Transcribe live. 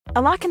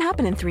A lot can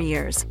happen in 3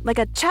 years, like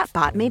a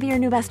chatbot may be your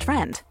new best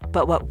friend.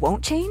 But what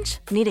won't change?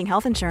 Needing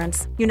health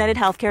insurance. United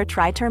Healthcare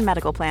Tri-Term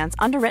Medical Plans,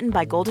 underwritten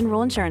by Golden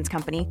Rule Insurance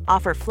Company,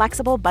 offer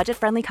flexible,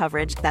 budget-friendly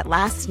coverage that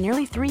lasts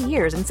nearly 3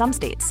 years in some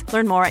states.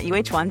 Learn more at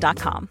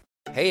uh1.com.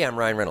 Hey, I'm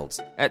Ryan Reynolds.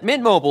 At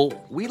Mint Mobile,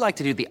 we like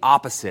to do the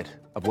opposite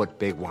of what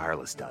Big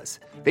Wireless does.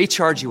 They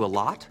charge you a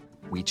lot,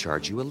 we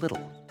charge you a little.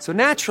 So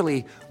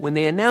naturally, when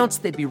they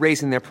announced they'd be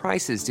raising their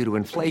prices due to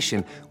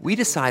inflation, we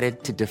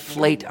decided to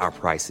deflate our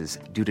prices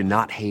due to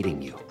not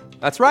hating you.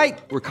 That's right.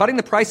 We're cutting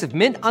the price of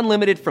Mint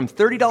Unlimited from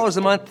 $30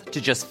 a month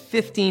to just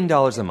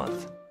 $15 a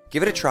month.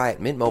 Give it a try at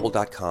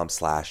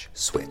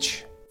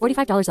mintmobile.com/switch.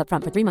 $45 up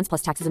front for 3 months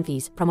plus taxes and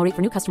fees. Promo rate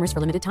for new customers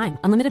for limited time.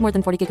 Unlimited more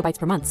than 40 gigabytes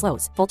per month.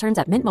 Slows full terms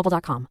at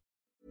mintmobile.com.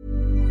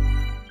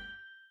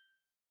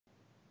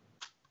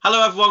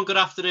 Hello everyone, good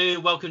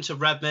afternoon. Welcome to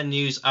Redmen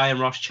News. I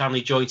am Ross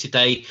Chanley, joined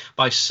today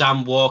by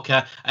Sam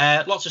Walker.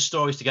 Lots of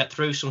stories to get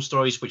through, some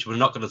stories which we're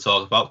not going to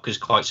talk about because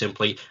quite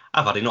simply,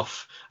 I've had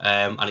enough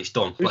and it's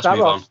done. Let's move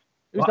on.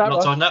 Who's that,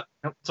 I'm not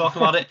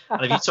talking about it.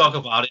 And if you talk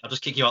about it, I'll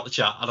just kick you out the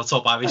chat and I'll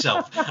talk by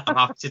myself. I'm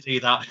happy to do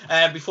that.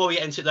 Before we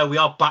enter it, though, we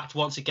are backed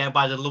once again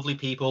by the lovely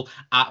people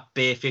at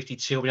Beer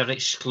 52. We have an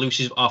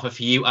exclusive offer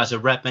for you as a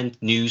Redmen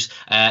News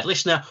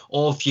listener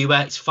or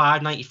viewer. It's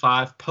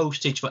 $5.95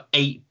 postage for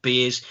 8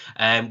 beers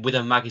with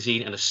a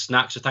magazine and a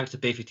snack. So thanks to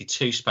Beer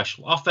 52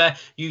 special offer.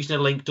 Using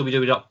the link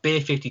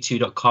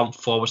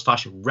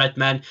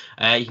www.beer52.com/Redmen,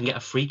 you can get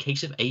a free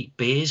case of 8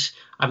 beers.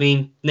 I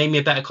mean, name me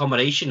a better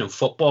combination than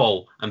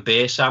football and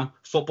beer, Sam.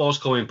 Football's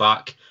coming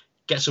back.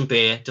 Get some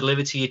beer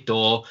delivered to your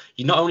door.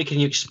 You not only can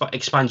you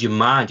expand your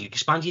mind, you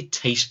expand your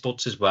taste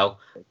buds as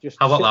well. Just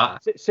how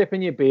about that?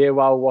 Sipping your beer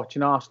while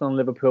watching Arsenal and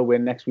Liverpool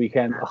win next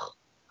weekend.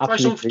 Try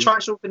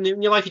something new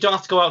in your life. You don't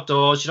have to go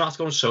outdoors. You don't have to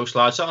go and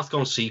socialise. You don't have to go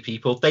and see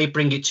people. They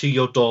bring it to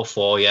your door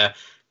for you.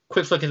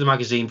 Quick flick of the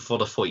magazine before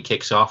the footy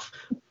kicks off.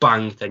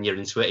 Bang, then you're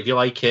into it. If you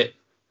like it,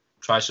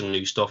 try some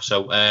new stuff.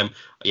 So, I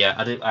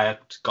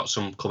got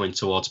some coming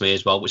towards me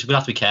as well, which I'm going to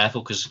have to be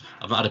careful because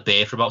I've not had a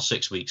beer for about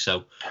 6 weeks.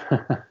 So,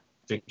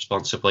 drink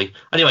responsibly.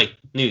 Anyway,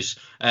 news.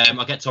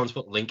 I'll get Tom to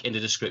put the link in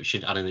the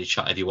description and in the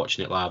chat if you're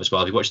watching it live as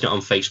well. If you're watching it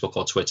on Facebook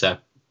or Twitter,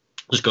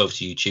 just go over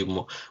to YouTube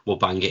and we'll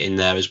bang it in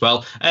there as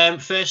well.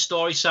 First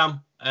story,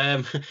 Sam.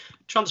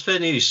 Transfer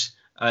news.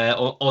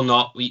 Or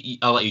not,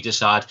 I'll let you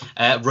decide.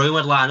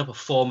 Roma line up a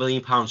 £4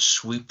 million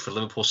swoop for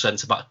Liverpool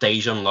centre-back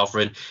Dejan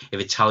Lovren if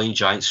Italian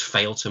giants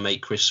fail to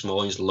make Chris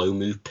Smalling's loan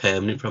move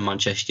permanent from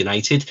Manchester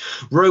United.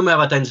 Roma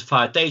have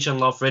identified Dejan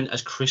Lovren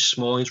as Chris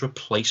Smalling's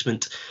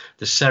replacement.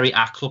 The Serie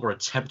A club are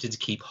attempting to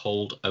keep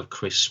hold of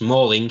Chris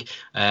Smalling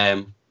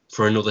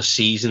for another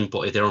season,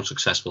 but if they're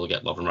unsuccessful, they'll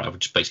get Lovren right. I've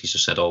just basically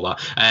just said all that.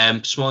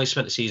 Smalling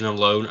spent the season on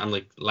loan, and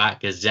La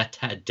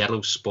Gazzetta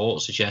dello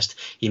Sport suggests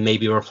he may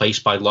be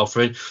replaced by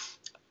Lovren.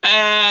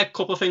 A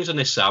couple of things on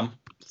this, Sam.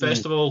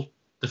 First of all,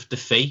 the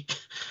fee.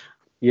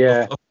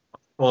 Yeah. Of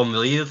 $4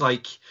 million.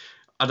 Like,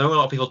 I know a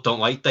lot of people don't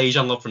like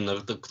Dejan Lovren.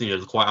 They're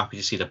quite happy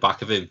to see the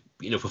back of him.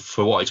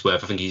 For what it's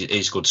worth, I think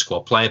he's a good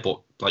squad player.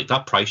 But like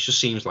that price just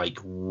seems like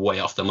way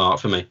off the mark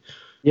for me.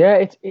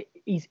 Yeah,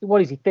 he's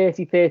what is he?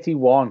 30,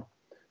 31.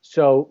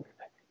 So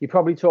you're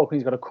probably talking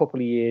he's got a couple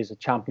of years at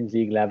Champions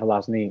League level,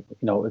 hasn't he?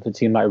 With a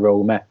team like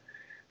Roma.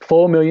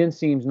 $4 million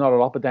seems not a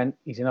lot, but then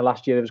he's in the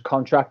last year of his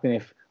contract, and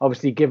if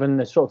obviously given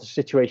the sort of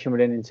situation we're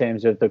in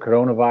terms of the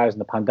coronavirus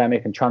and the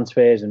pandemic and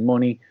transfers and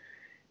money,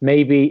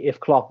 maybe if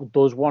Klopp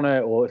does want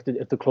to, or if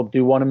the club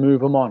do want to move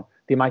him on,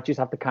 they might just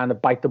have to kind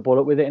of bite the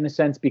bullet with it in a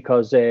sense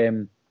because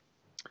 1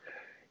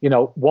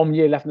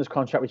 year left in his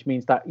contract, which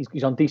means that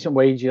he's on decent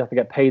wages. He'll have to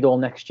get paid all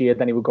next year.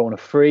 Then he would go on a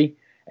free.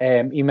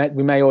 We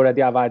may already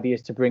have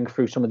ideas to bring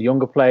through some of the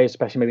younger players,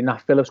 especially maybe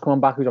Nat Phillips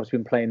coming back, who's obviously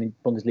been playing in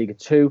Bundesliga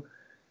 2.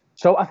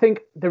 So I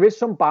think there is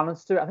some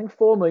balance to it. I think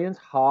 $4 million's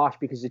harsh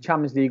because the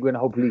Champions League win,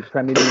 hopefully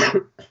Premier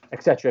League,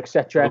 etc.,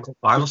 etc.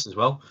 Finals as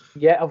well.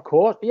 Yeah, of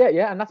course.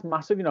 Yeah, and that's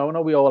massive. I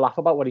know we all laugh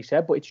about what he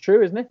said, but it's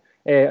true, isn't it?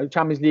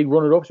 Champions League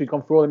runner-up, so he's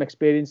gone through all them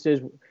experiences.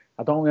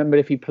 I don't remember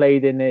if he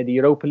played in the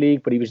Europa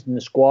League, but he was in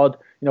the squad.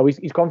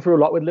 He's gone through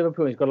a lot with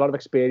Liverpool. He's got a lot of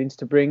experience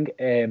to bring,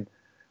 and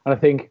I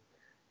think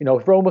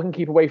if Roma can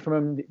keep away from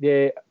him,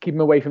 keep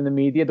him away from the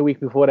media the week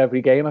before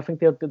every game, I think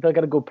they'll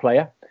get a good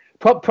player.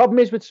 Problem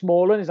is with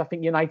Smalling is I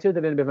think United are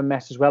in a bit of a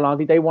mess as well, aren't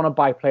they? They want to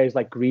buy players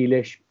like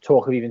Grealish,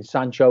 talk of even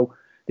Sancho.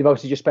 They've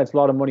obviously just spent a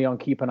lot of money on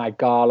keeping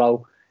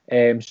Ighalo.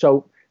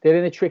 So they're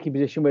in a tricky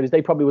position, whereas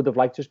they probably would have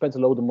liked to have spent a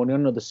load of money on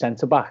another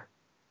centre-back.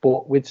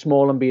 But with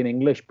Smalling being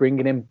English,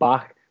 bringing him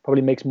back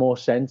probably makes more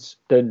sense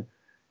than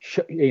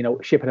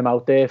shipping him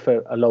out there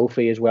for a low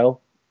fee as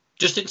well.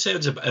 Just in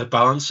terms of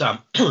balance, Sam,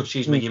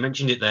 excuse me, you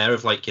mentioned it there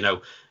of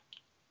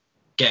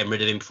getting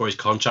rid of him before his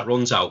contract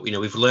runs out.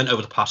 We've learned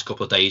over the past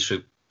couple of days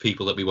through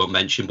people that we won't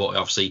mention, but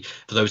obviously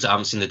for those that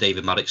haven't seen the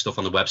David Maddox stuff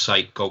on the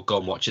website, go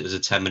and watch it. There's a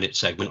 10-minute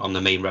segment on the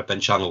main Redmen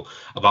channel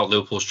about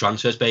Liverpool's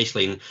transfers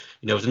basically, and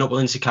if they're not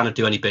willing to kind of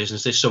do any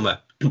business this summer,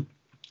 and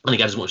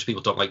again, as much as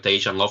people don't like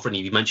Dejan Lovren,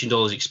 you mentioned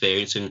all his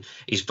experience and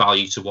his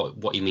value to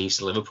what he means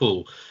to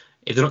Liverpool.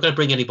 If they're not going to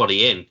bring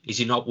anybody in, is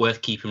he not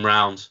worth keeping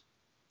around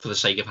for the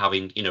sake of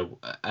having,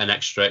 an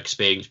extra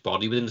experienced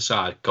body within the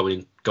side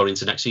going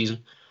into next season?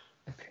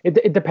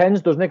 It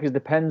depends, doesn't it? Because it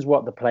depends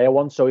what the player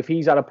wants. So if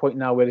he's at a point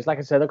now where it's, like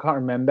I said, I can't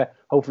remember.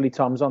 Hopefully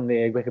Tom's on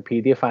the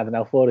Wikipedia finding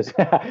out for us.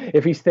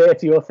 If he's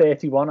 30 or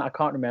 31, I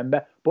can't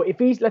remember. But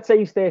if let's say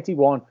he's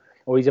 31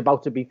 or he's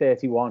about to be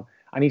 31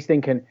 and he's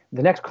thinking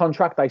the next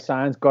contract I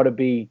sign's got to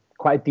be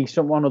quite a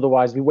decent one.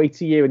 Otherwise, if he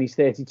waits a year and he's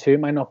 32, it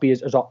might not be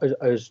as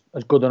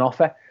good an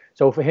offer.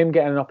 So for him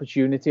getting an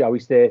opportunity,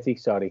 he's 30,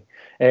 sorry.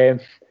 But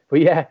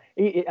yeah,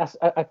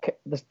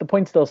 the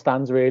point still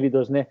stands really,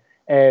 doesn't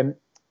it?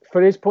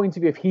 For his point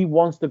of view, if he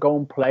wants to go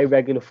and play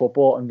regular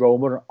football and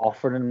Roma are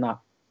offering him that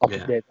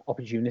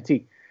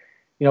opportunity,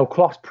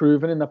 Klopp's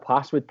proven in the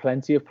past with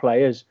plenty of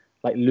players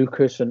like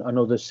Lucas and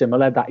others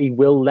similar that he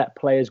will let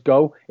players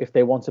go if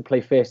they want to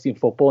play first team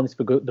football and it's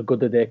for the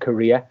good of their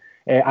career.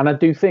 And I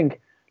do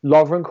think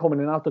Lovren coming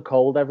in out the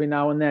cold every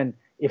now and then,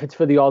 if it's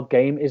for the odd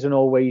game, isn't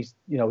always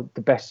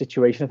the best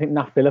situation. I think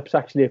Nat Phillips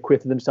actually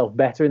acquitted himself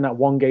better in that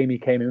one game he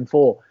came in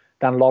for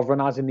than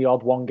Lovren has in the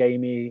odd one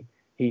game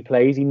he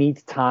plays. He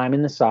needs time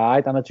in the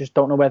side, and I just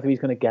don't know whether he's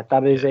going to get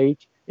that at his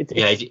age. He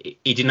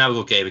didn't have a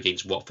good game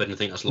against Watford, and I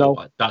think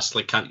that's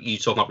like you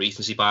talking about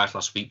recency bias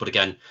last week, but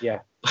again,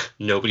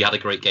 nobody had a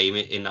great game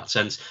in that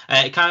sense.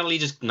 It kind of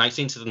leads us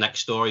nicely into the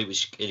next story,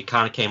 which it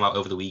kind of came out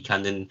over the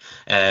weekend, and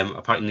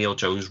apparently Neil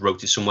Jones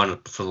wrote it somewhere,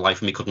 and for the life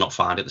of me could not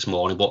find it this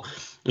morning, but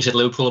he said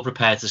Liverpool are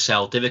prepared to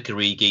sell Divock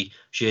Origi,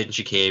 Xherdan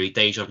Shaqiri,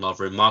 Dejan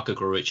Lovren, Marco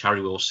Grujic,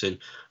 Harry Wilson,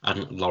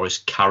 and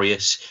Loris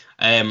Karius.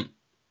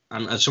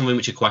 And something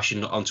which I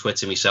questioned on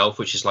Twitter myself,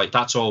 which is like,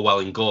 that's all well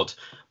and good.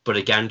 But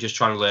again, just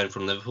trying to learn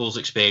from Liverpool's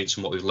experience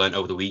and what we've learned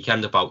over the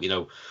weekend about,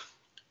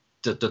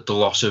 the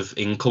loss of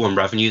income and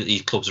revenue that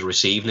these clubs are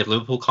receiving. If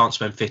Liverpool can't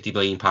spend £50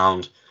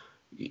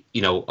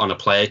 million, on a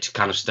player to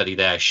kind of steady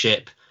their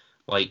ship,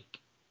 like,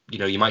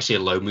 you might see a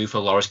low move for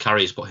Loris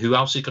Karius, but who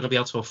else is going to be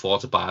able to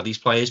afford to buy these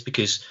players?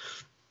 Because,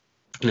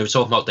 we're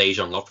talking about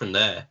Dejan Lovren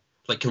there.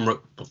 Like,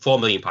 £4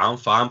 million,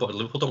 fine, but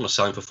Liverpool don't want to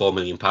sell him for £4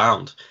 million,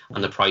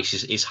 and the price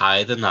is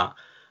higher than that.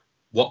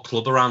 What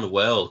club around the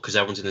world, because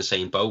everyone's in the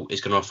same boat,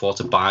 is going to afford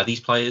to buy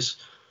these players?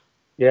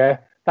 Yeah,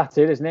 that's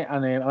it, isn't it?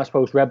 And I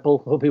suppose Red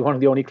Bull will be one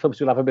of the only clubs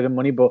who'll have a bit of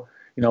money, but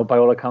by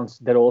all accounts,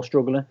 they're all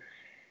struggling.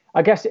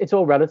 I guess it's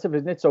all relative,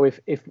 isn't it? So if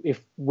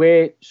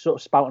we're sort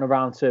of spouting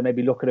around to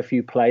maybe look at a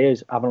few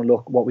players, having a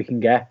look what we can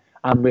get,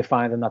 and we're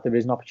finding that there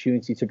is an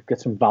opportunity to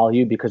get some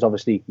value because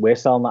obviously we're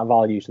selling that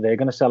value, so they're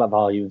going to sell that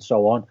value and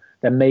so on,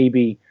 then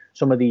maybe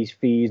some of these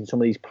fees and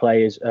some of these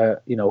players are,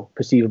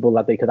 perceivable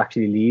that they could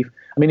actually leave.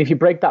 I mean, if you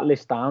break that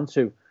list down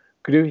to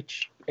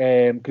Grujic,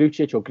 or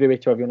Grujic,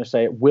 however you want to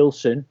say it,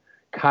 Wilson,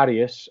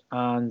 Karius,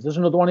 and there's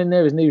another one in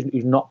there, isn't he,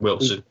 who's not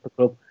Wilson.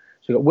 So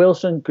you've got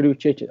Wilson,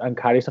 Grujic, and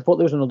Karius. I thought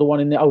there was another one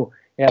in there. Oh,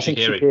 yeah, I think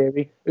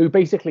Shaqiri, who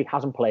basically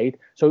hasn't played.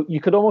 So you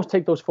could almost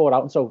take those four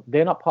out, and so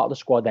they're not part of the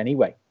squad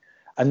anyway.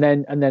 And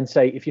then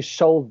say if you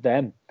sold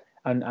them,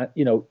 and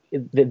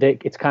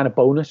it's kind of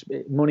bonus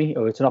money,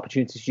 or it's an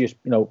opportunity to just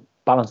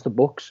balance the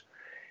books.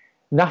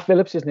 Nat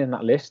Phillips isn't in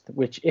that list,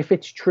 which if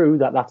it's true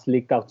that that's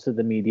leaked out to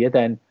the media,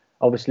 then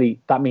obviously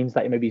that means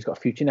that maybe he's got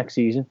a future next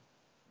season.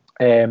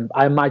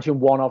 I imagine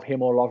one of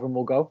him or Lovren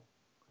will go.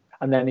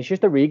 And then it's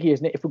just Origi,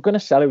 isn't it? If we're going to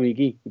sell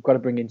Origi, we've got to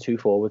bring in two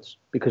forwards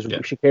because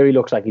Shaqiri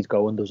looks like he's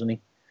going, doesn't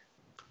he?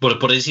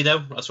 But is he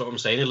though? That's what I'm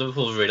saying.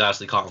 Liverpool have realised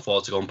they can't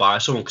afford to go and buy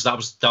someone, because that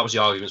was the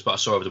arguments that I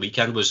saw over the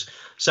weekend was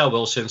sell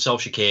Wilson, sell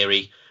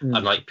Shaqiri,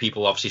 and like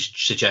people obviously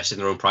suggesting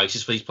their own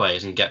prices for these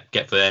players and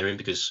get Werner in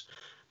because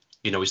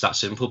it's that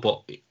simple.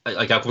 But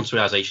like I've come to the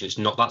realisation it's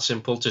not that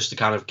simple just to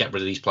kind of get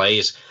rid of these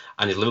players.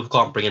 And if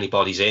Liverpool can't bring any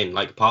bodies in,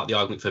 like part of the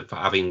argument for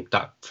having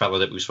that fella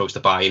that we were supposed to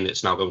buy in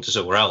that's now going to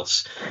somewhere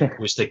else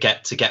was to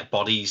get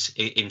bodies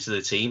into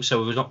the team.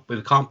 So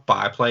we can't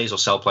buy players or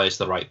sell players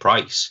to the right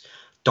price.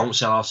 Don't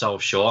sell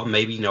ourselves short.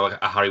 Maybe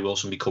a Harry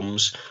Wilson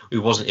becomes,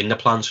 who wasn't in the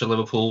plans for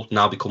Liverpool,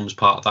 now becomes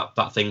part of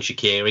that thing.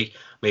 Shaqiri,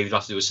 maybe we'll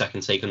have to do a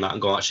second take on that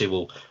and go, actually,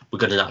 well, we're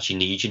going to actually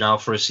need you now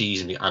for a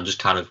season and just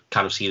kind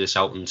of see this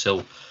out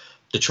until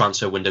the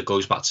transfer window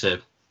goes back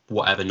to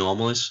whatever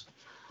normal is.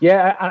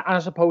 Yeah, and I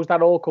suppose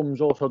that all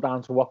comes also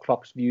down to what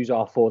Klopp's views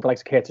are for the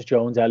likes of Curtis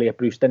Jones, Elliot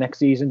Brewster next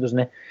season, doesn't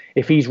it?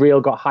 If he's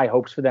got high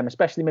hopes for them,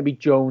 especially maybe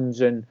Jones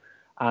and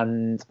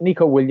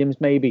Nico Williams,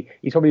 maybe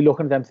he's probably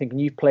looking at them thinking,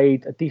 you've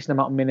played a decent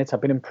amount of minutes,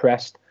 I've been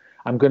impressed,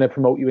 I'm going to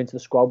promote you into the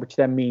squad, which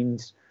then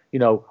means,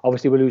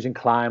 obviously we're losing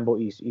Klein, but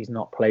he's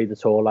not played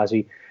at all, has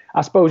he? I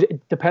suppose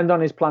it depends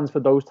on his plans for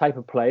those type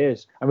of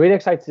players. I'm really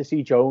excited to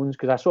see Jones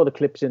because I saw the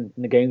clips in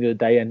the game the other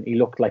day and he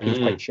looked like he's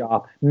quite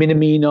sharp.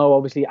 Minamino,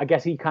 obviously, I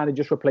guess he kind of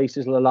just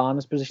replaces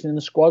Lallana's position in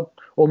the squad,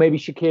 or maybe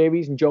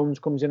Shaqiri's and Jones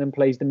comes in and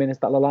plays the minutes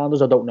that Lallana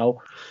does, I don't know.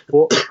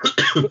 But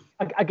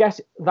I guess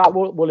that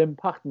will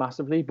impact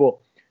massively, but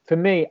for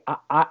me,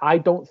 I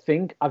don't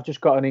think, I've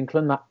just got an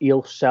inkling that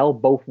he'll sell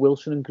both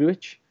Wilson and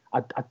Grujic.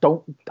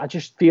 I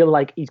just feel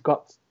like he's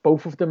got,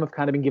 both of them have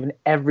kind of been given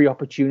every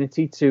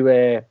opportunity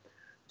to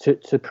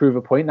prove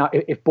a point. Now,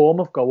 if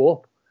Bournemouth go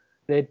up,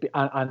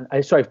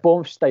 if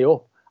Bournemouth stay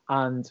up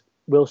and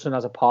Wilson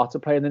has a part to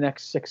play in the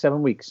next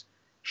 6-7 weeks,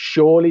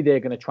 surely they're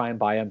going to try and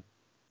buy him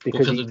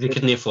because they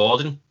couldn't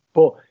afford him.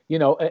 But,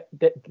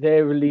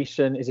 they're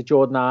releasing, is it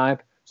Jordan Ibe?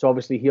 So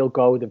obviously he'll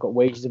go. They've got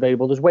wages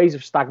available. There's ways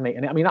of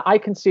stagnating it. I mean, I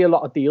can see a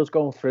lot of deals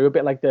going through, a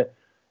bit like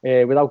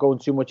without going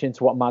too much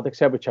into what Maddox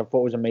said, which I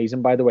thought was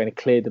amazing, by the way, and it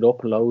cleared it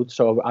up loads.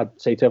 So I'd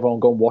say to everyone,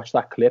 go and watch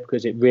that clip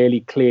because it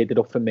really cleared it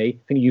up for me. I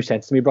think you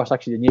sent it to me, Bros,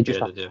 actually, didn't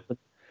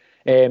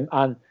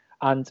you?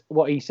 And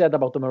what he said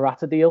about the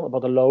Morata deal,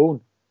 about the loan,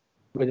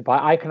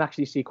 I can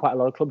actually see quite a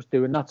lot of clubs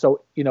doing that.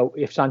 So,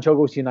 if Sancho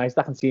goes to United,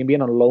 I can see him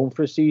being on a loan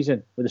for a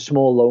season with a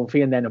small loan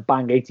fee and then a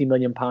bang £80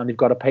 million they've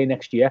got to pay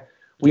next year.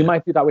 We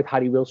might do that with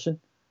Harry Wilson.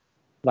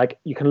 Like,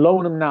 you can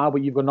loan him now,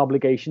 but you've got an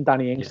obligation,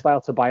 Danny Ings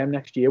style, to buy him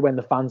next year when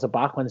the fans are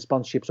back, when the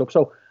sponsorship's up.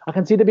 So I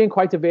can see there being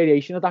quite a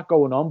variation of that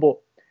going on, but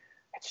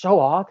it's so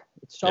hard.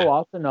 It's so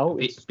hard to know.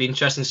 It'd be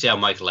interesting to see how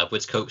Michael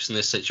Edwards copes in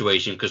this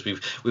situation because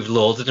we've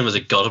lauded him as a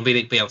god and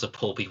being able to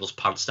pull people's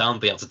pants down,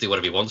 be able to do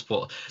whatever he wants,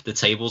 but the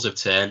tables have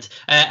turned.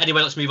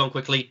 Anyway, let's move on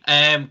quickly.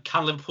 Can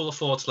Liverpool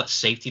afford to let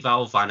safety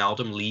valve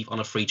Wijnaldum leave on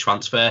a free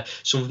transfer?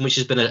 Something which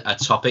has been a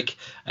topic,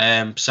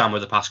 Sam, over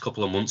the past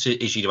couple of months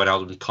is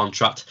Wijnaldum's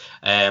contract.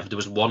 There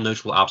was one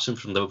notable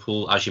absence from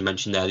Liverpool, as you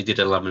mentioned there. They did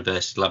 11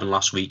 versus 11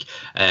 last week.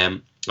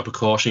 A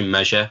precautionary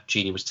measure,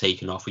 Gini was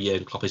taken off with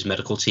Jurgen Klopp's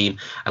medical team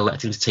and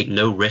let him to take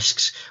no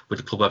risks, with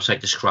the club website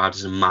described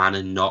as a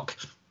minor knock.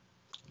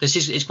 This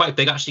is quite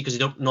big, actually, because they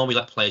don't normally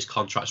let players'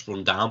 contracts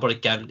run down. But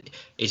again,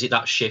 is it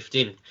that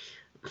shifting?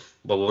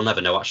 Well, we'll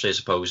never know, actually, I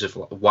suppose, if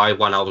why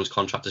Wijnaldum's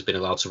contract has been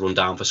allowed to run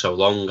down for so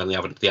long and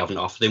they haven't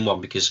offered him one,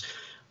 because,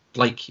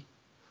 I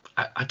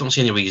don't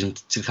see any reason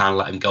to kind of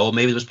let him go. Or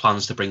maybe there was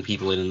plans to bring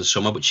people in the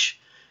summer, which...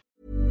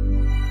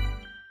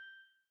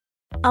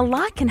 A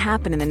lot can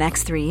happen in the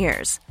next 3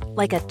 years.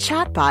 Like a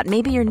chatbot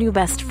may be your new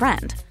best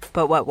friend.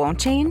 But what won't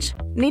change?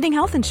 Needing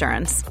health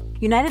insurance.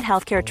 United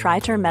Healthcare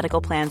Tri-Term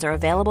Medical Plans are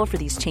available for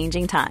these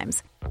changing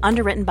times.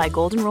 Underwritten by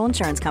Golden Rule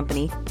Insurance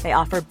Company, they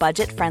offer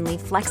budget-friendly,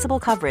 flexible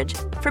coverage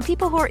for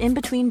people who are in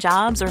between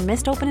jobs or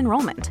missed open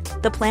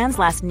enrollment. The plans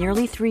last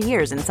nearly 3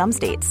 years in some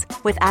states,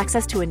 with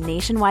access to a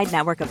nationwide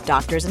network of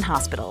doctors and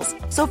hospitals.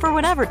 So for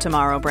whatever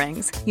tomorrow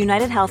brings,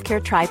 United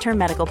Healthcare Tri-Term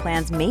Medical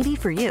Plans may be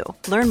for you.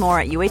 Learn more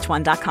at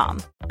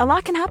uh1.com. A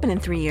lot can happen in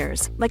 3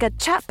 years, like a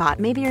chatbot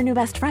may be your new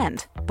best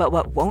friend. But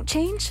what won't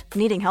change?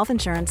 Needing health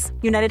insurance.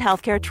 United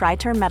Healthcare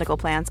Tri-Term Medical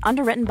Plans,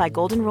 underwritten by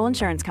Golden Rule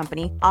Insurance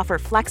Company, offer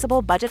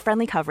flexible,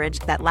 budget-friendly coverage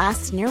that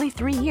lasts nearly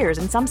 3 years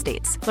in some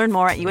states. Learn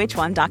more at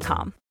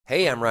uh1.com.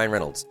 Hey, I'm Ryan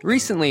Reynolds.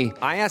 Recently,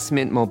 I asked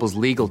Mint Mobile's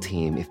legal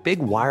team if big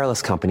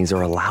wireless companies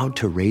are allowed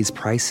to raise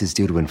prices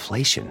due to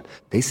inflation.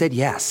 They said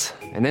yes.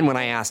 And then when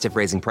I asked if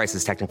raising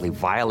prices technically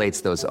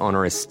violates those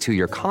onerous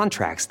 2-year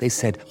contracts, they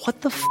said,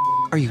 "What the f***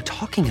 are you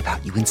talking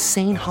about, you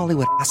insane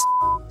Hollywood ass?"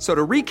 So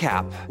to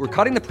recap, we're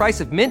cutting the price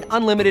of Mint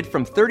Unlimited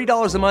from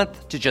 $30 a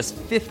month to just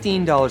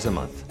 $15 a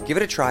month. Give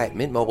it a try at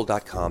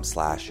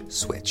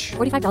mintmobile.com/switch.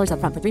 $45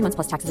 up front for 3 months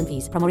plus taxes and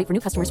fees. Promo rate for new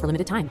customers for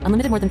limited time.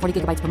 Unlimited more than 40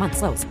 gigabytes per month.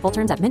 Slows full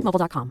terms at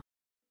mintmobile.com.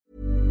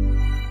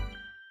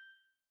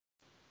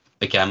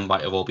 Again,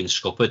 might have all been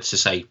scuppered to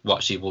say, well,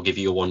 actually, we'll give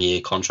you a 1-year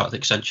contract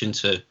extension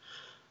to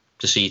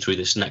see you through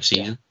this next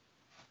season.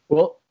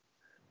 Well,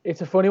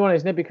 it's a funny one,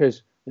 isn't it?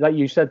 Because, like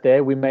you said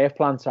there, we may have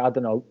planned to, I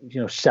don't know,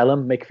 sell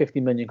him, make 50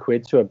 million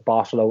quid to a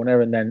Barcelona,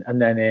 and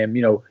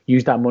then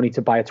use that money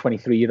to buy a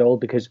 23-year-old.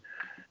 Because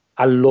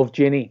I love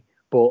Gini,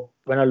 but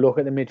when I look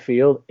at the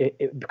midfield,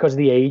 because of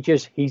the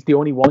ages, he's the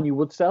only one you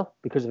would sell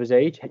because of his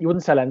age. You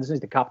wouldn't sell Henderson,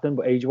 he's the captain,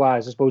 but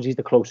age-wise, I suppose he's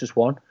the closest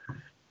one.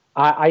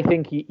 I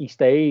think he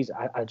stays.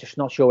 I'm just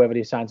not sure whether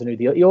he signs a new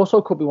deal. He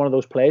also could be one of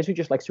those players who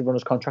just likes to run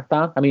his contract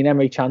down. I mean,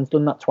 Emre Can's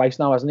done that twice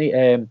now, hasn't he?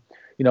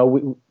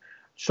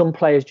 Some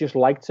players just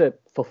like to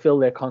fulfill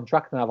their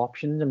contract and have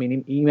options. I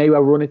mean, he may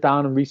well run it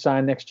down and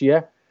re-sign next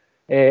year.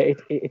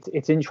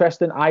 It's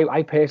interesting.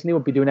 I personally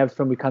would be doing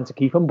everything we can to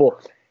keep him,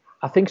 but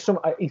I think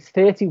he's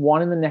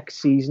 31 in the next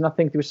season. I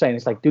think they were saying,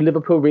 it's like, do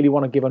Liverpool really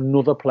want to give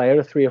another player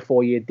a 3 or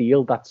 4 year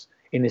deal that's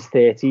in his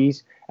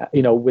 30s,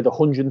 with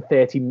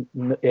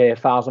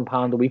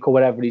 £130,000 a week or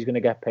whatever he's going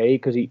to get paid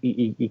because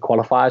he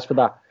qualifies for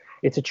that?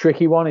 It's a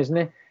tricky one, isn't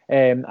it?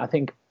 I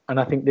think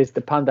there's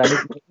the pandemic.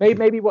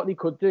 Maybe what they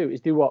could do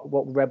is do what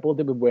Red Bull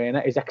did with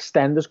Werner, is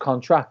extend his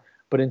contract,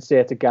 but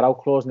insert a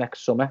get-out clause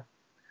next summer,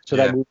 so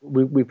that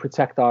we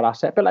protect our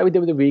asset. But like we did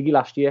with Origi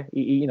last year,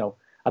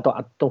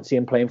 I don't see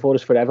him playing for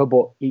us forever,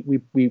 but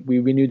we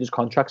renewed his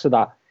contract so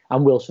that,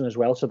 and Wilson as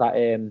well, so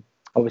that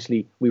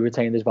obviously we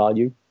retained his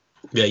value.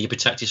 Yeah, you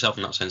protect yourself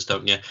in that sense,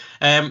 don't you?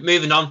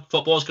 Moving on,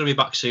 football's going to be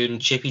back soon.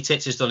 Chippy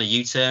Tits has done a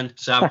U-turn.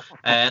 So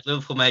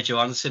Liverpool Mayor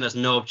Johansson has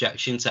no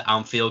objection to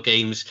Anfield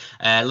games.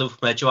 Liverpool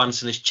Mayor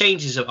Johansson has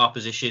changed his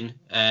opposition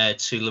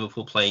to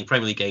Liverpool playing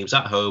Premier League games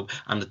at home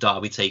and the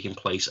derby taking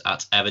place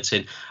at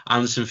Everton.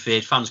 Anderson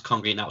feared fans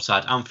congregating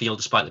outside Anfield,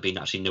 despite there being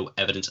actually no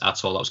evidence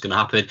at all that was going to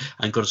happen,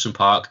 and Goodison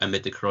Park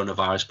amid the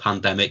coronavirus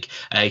pandemic.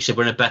 He said,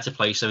 we're in a better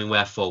place than we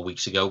were 4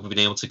 weeks ago. We've been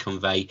able to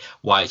convey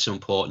why it's so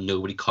important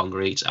nobody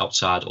congregates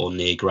outside or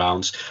near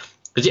grounds.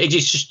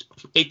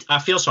 I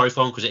feel sorry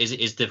for him because it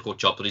is a difficult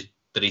job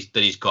that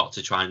he's got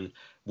to try and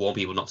warn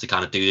people not to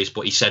kind of do this,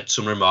 but he said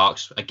some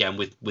remarks, again,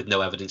 with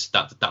no evidence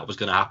that was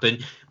going to happen.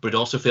 But it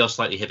also feels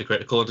slightly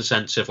hypocritical in the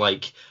sense of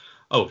like,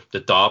 oh, the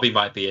derby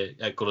might be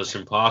at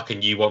Goodison Park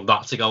and you want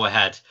that to go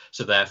ahead,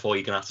 so therefore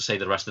you're going to have to say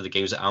the rest of the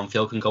games at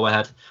Anfield can go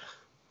ahead.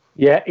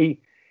 Yeah,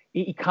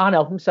 he can't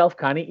help himself,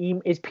 can he?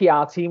 His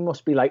PR team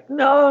must be like,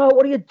 no,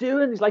 what are you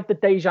doing? He's like the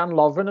Dejan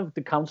Lovren of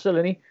the council,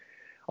 isn't he?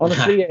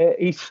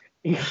 Honestly,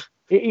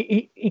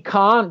 he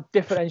can't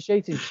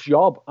differentiate his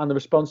job and the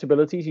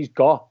responsibilities he's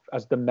got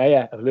as the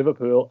mayor of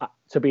Liverpool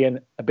to being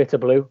a bitter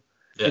blue.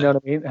 Yeah. You know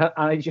what I mean?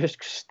 And he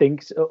just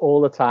stinks all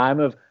the time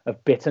of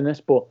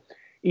bitterness. But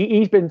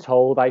he's been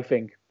told, I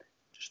think,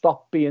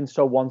 stop being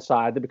so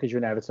one-sided because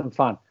you're an Everton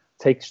fan.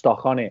 Take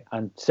stock on it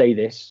and say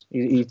this.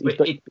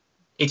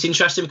 It's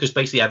interesting because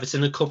basically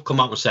Everton had come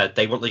out and said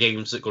they want the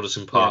games at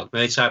Goodison Park.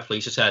 Yeah. Merseyside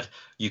Police have said,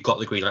 you've got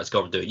the green light to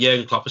go and do it.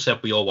 Jurgen Klopp said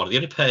we all want it. The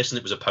only person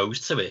that was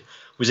opposed to it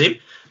was him.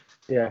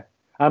 Yeah.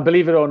 And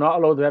believe it or not, a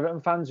load of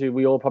Everton fans who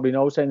we all probably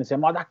know saying the same,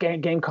 that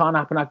game can't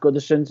happen at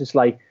Goodison.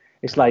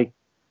 It's like,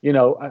 you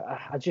know,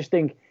 I just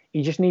think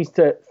he just needs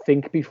to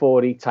think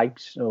before he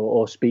types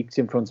or speaks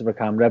in front of a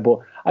camera. But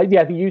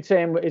the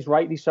U-turn is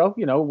rightly so.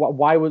 You know,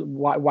 why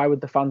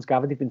would the fans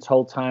gather? They've been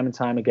told time and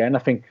time again. I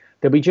think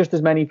there'll be just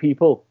as many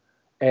people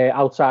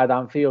outside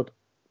Anfield,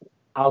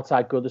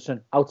 outside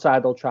Goodison,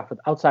 outside Old Trafford,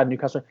 outside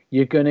Newcastle.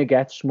 You're going to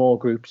get small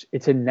groups.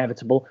 It's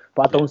inevitable.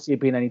 But I don't see it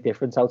being any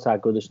different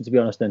outside Goodison, to be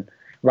honest. And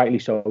rightly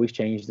so, he's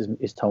changed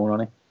his tone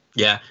on it.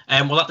 Yeah,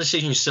 well, that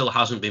decision still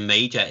hasn't been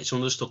made yet. It's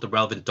understood the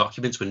relevant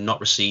documents were not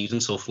received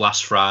until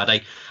last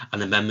Friday,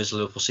 and the members of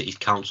Liverpool City's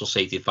Council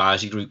Safety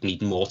Advisory Group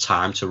need more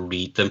time to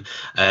read them.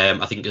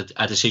 I think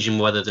a decision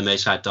whether the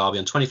Merseyside derby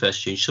on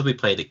 21st June should be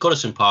played at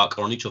Goodison Park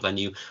or a neutral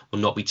venue will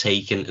not be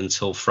taken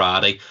until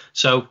Friday.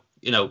 So,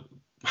 you know,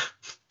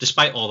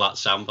 despite all that,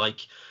 Sam,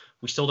 like,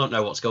 we still don't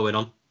know what's going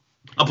on.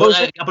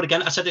 But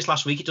again, I said this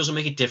last week, it doesn't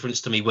make a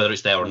difference to me whether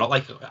it's there or not.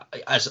 Like,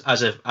 as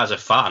a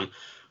fan,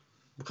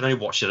 we can only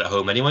watch it at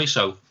home anyway,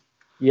 so...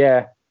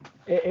 Yeah.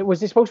 Was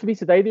this supposed to be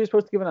today? They were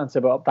supposed to give an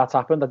answer, but that's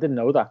happened. I didn't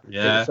know that.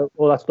 Yeah. So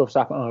all that stuff's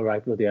happened. Oh,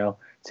 right, bloody hell.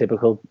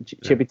 Typical.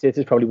 Chippy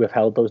Titters probably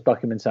withheld those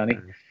documents, Annie.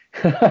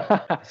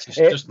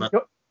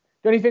 The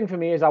only thing for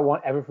me is I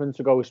want everything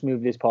to go as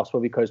smoothly as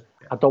possible because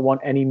I don't want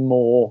any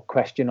more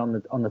question on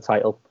the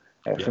title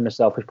from a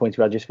selfish point of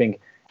view. I just think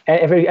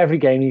every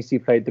game needs to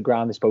be played the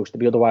ground is supposed to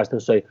be. Otherwise,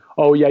 they'll say,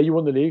 oh, yeah, you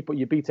won the league, but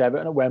you beat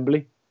Everton at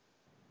Wembley.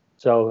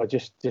 So I'd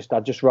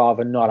just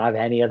rather not have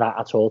any of that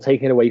at all.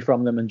 Take it away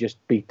from them and just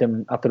beat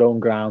them at their own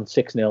ground,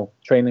 6-0,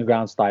 training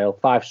ground style,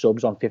 5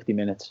 subs on 50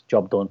 minutes,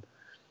 job done.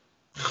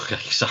 Okay,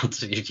 Sam,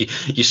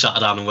 you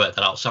sat down and worked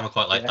that out. Sam, I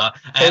quite like that.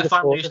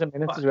 Final news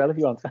minutes as well, if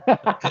you want.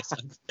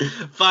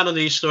 Final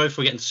news story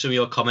before we get into some of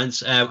your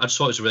comments. I just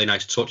thought it was a really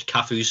nice touch.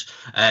 Cafu's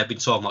been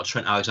talking about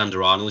Trent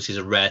Alexander-Arnold. He's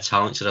a rare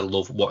talent. He said, I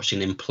love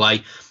watching him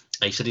play.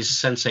 He said he's a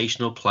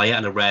sensational player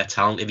and a rare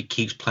talent. If he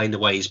keeps playing the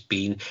way he's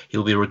been,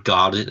 he'll be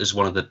regarded as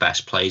one of the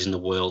best players in the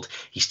world.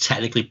 He's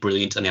technically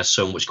brilliant and he has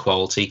so much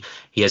quality.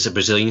 He has a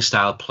Brazilian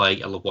style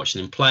play. I love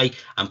watching him play,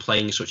 and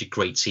playing in such a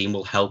great team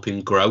will help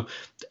him grow.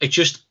 It's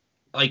just,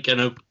 like, I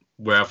know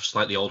we're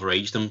slightly older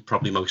age than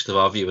probably most of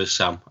our viewers,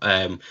 Sam.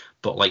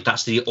 But like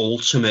that's the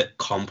ultimate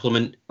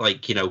compliment.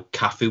 Like, you know,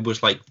 Cafu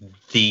was like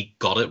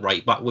got it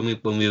right back when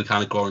we were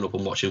kind of growing up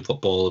and watching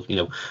football, you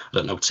know, I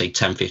don't know, say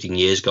 10, 15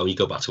 years ago, and you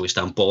go back to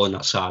Istanbul and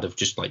that side of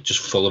just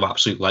full of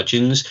absolute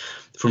legends.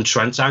 From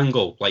Trent's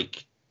angle,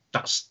 like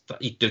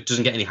it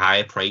doesn't get any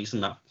higher praise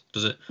than that,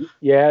 does it?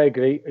 Yeah, I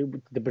agree.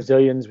 The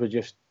Brazilians were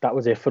that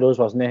was it for us,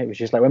 wasn't it? It was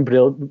just like when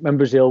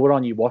Brazil were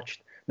on, you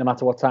watched no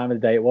matter what time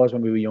of the day it was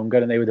when we were younger,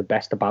 and they were the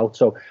best about.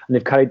 So, and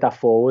they've carried that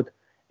forward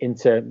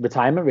into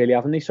retirement, really,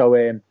 haven't they? So,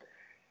 I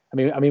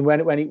mean,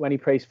 when he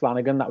praised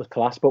Flanagan, that was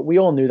class. But we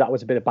all knew that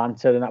was a bit of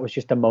banter and that was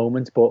just a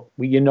moment. But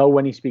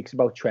when he speaks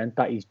about Trent,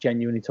 that he's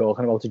genuinely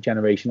talking about a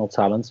generational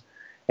talent.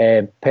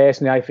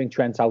 Personally, I think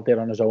Trent's out there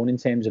on his own in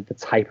terms of the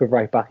type of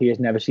right back he has.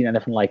 Never seen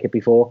anything like it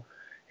before,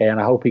 and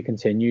I hope he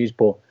continues.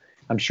 But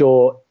I'm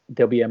sure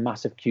there'll be a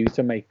massive queue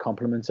to make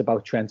compliments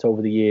about Trent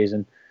over the years,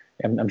 and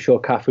I'm sure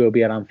Cafu will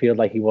be at Anfield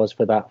like he was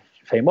for that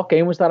fame. What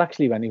game was that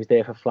actually when he was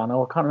there for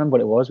Flano? I can't remember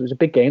what it was. It was a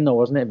big game though,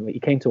 wasn't it? He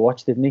came to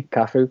watch, didn't he,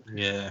 Cafu?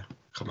 Yeah.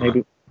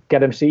 Maybe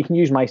get him. So you can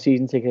use my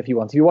season ticket if you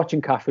want. If you're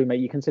watching Cafu, mate,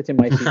 you can sit in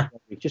my season.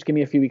 Just give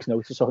me a few weeks'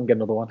 notice so I can get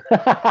another one.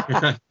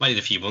 Might need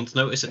a few months'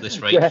 notice at this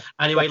rate. Yeah.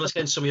 Anyway, let's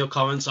get into some of your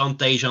comments on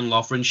Dejan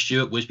Lovren.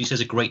 Stuart Wisby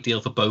says a great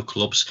deal for both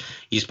clubs.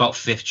 He's about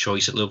 5th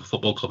choice at Liverpool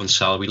Football Club in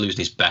salary, losing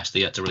his best.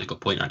 That's a really good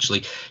point,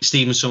 actually.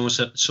 Stephen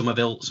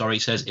Somerville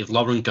says, if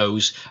Lovren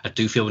goes, I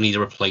do feel we need a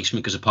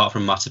replacement because apart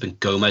from Matip and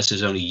Gomez,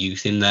 there's only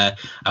youth in there.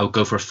 I would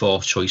go for a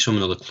 4th choice from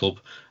another club,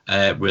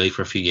 really,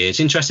 for a few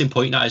years. Interesting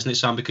point, that, isn't it,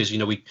 Sam? Because, you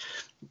know,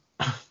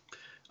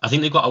 I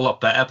think they've got a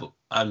lot better,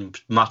 and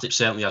Matip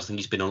certainly has. I think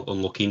he's been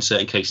unlucky in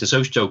certain cases. And so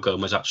is Joe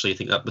Gomez, actually. I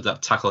think that with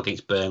that tackle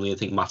against Burnley, I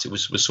think Matip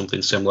was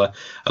something similar.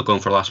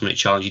 Going for a last-minute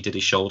challenge, he did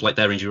his shoulder. Like,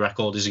 their injury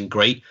record isn't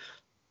great.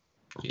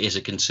 It is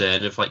a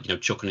concern of, like, you know,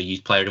 chucking a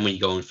youth player in when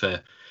you're going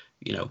for,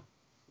 you know,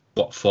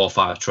 4 or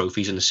 5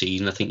 trophies in the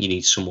season. I think you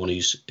need someone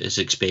who's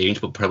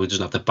experienced but probably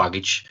doesn't have the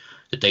baggage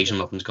that Dejan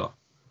Lovren's got.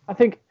 I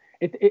think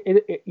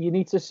you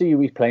need to see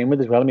who he's playing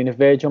with as well. I mean, if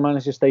Virgil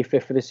managed to stay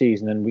fit for the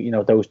season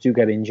and those two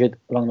get injured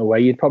along the way,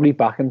 you'd probably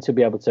back him to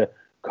be able to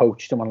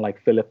coach someone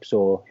like Phillips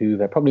or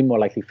Hoover. Probably more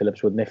likely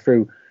Phillips, wouldn't it?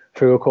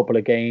 Through a couple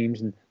of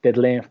games, and they'd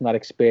learn from that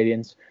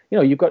experience.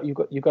 You've got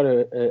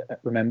to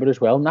remember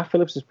as well. Nat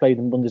Phillips has played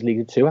in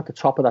Bundesliga 2 at the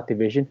top of that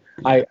division.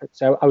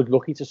 So I was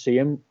lucky to see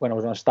him when I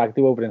was on a stag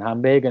do over in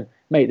Hamburg. And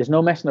mate, there's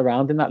no messing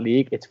around in that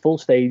league. It's full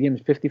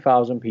stadiums,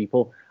 50,000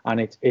 people, and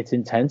it's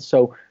intense.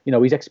 So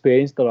he's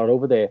experienced a lot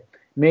over there.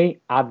 Me,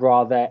 I'd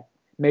rather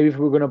maybe if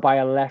we were going to buy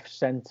a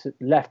left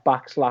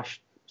back /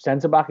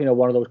 centre back,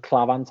 one of those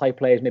Clavan type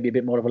players, maybe a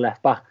bit more of a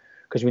left back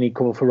because we need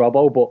cover for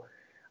Robbo, but.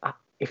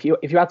 If you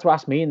had to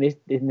ask me in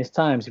this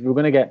times, if we were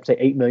going to get say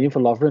 8 million for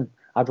Lovren,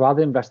 I'd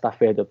rather invest that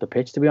further up the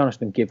pitch, to be honest,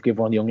 and give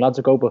one of the young lads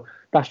a go. But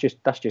that's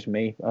just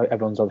me.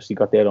 Everyone's obviously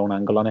got their own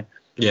angle on it.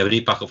 Yeah, we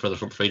need backup for the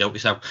front three, don't we,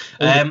 Sam?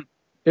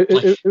 Who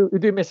do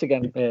you miss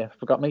again?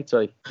 Forgot me,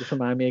 sorry. Just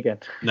remind me again.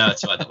 No,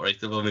 it's all right, don't worry.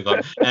 We'll move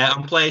on.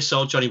 On players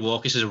sold, Johnny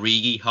Walker says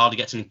Origi hardly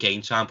gets in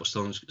game time, but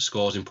still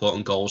scores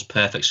important goals.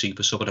 Perfect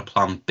super sub and a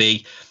plan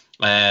B.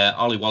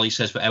 Ollie Wally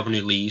says for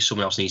everyone who leaves,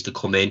 someone else needs to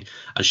come in.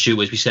 And Stu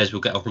Wisby says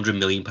we'll get £100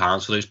 million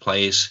for those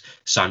players.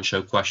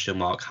 Sancho, ?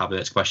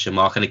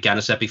 Havertz, ? And again, I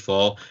said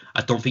before,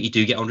 I don't think you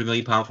do get £100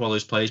 million for all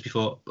those players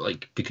before,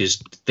 because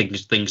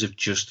things have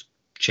just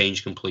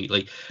changed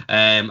completely.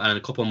 And a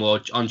couple more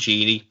on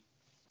Gini.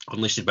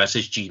 Unlisted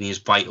message, Gini is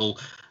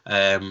vital.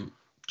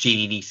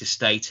 Gini needs to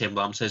stay. Tim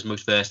Lamb says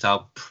most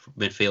versatile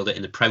midfielder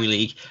in the Premier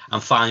League.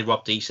 And finally,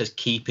 Rob D says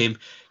keep him.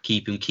 He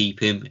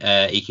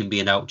can be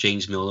an out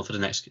James Milner for the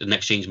next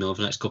James Milner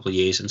for the next couple of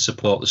years and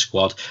support the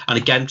squad. And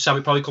again, Sam,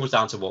 it probably comes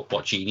down to what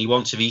Gini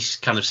wants. If he's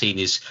kind of seen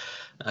his,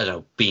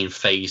 being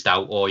phased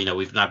out, or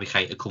if Naby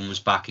Keita comes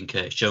back and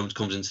Curtis Jones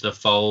comes into the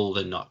fold,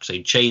 and not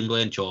saying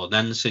Chamberlain, Jordan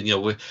Henderson,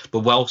 we're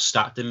well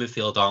stacked in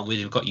midfield, aren't we?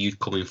 We've got youth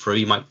coming through.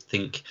 You might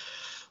think.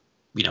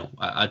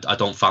 I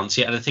don't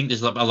fancy it. And I think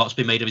there's a lot's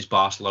been made of his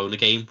Barcelona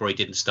game where he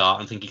didn't start.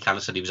 And I think he kind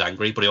of said he was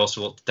angry, but he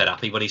also looked dead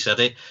happy when he said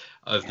it.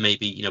 Of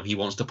maybe, he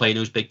wants to play in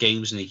those big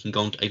games and he can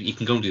go and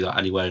do that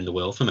anywhere in the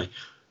world for me.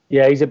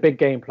 Yeah, he's a big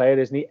game player,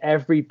 isn't he?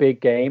 Every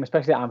big game,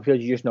 especially at Anfield,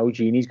 you just know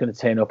Gini's going to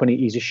turn up and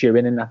he's a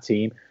shoo-in in that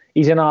team.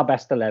 He's in our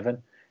best 11.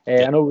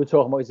 I know we were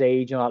talking about his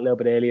age and all that a little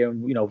bit earlier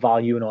and,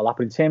 value and all that,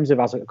 but in terms of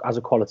as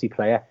a quality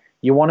player,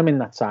 you want him in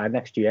that side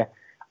next year.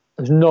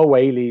 There's no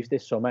way he leaves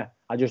this summer.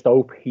 I just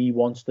hope he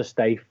wants to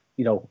stay,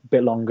 a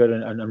bit longer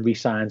and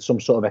re-sign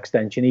some sort of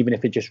extension, even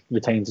if it just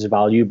retains his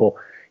value. But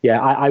yeah,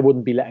 I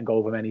wouldn't be letting go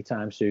of him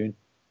anytime soon.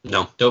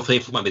 No, don't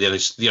think it might be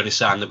the only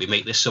sign that we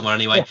make this summer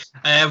anyway.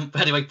 Yeah.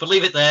 But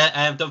leave it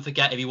there. Don't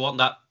forget, if you want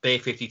that Beer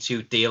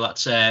 52 deal,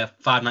 that's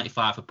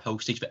 $5.95 for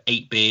postage for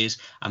 8 beers,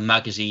 a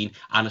magazine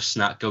and a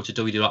snack. Go to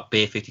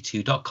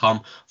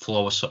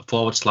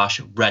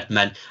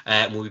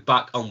www.beer52.com/redmen. We'll be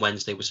back on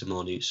Wednesday with some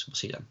more news. We'll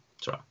see you then.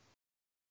 Ta-ra.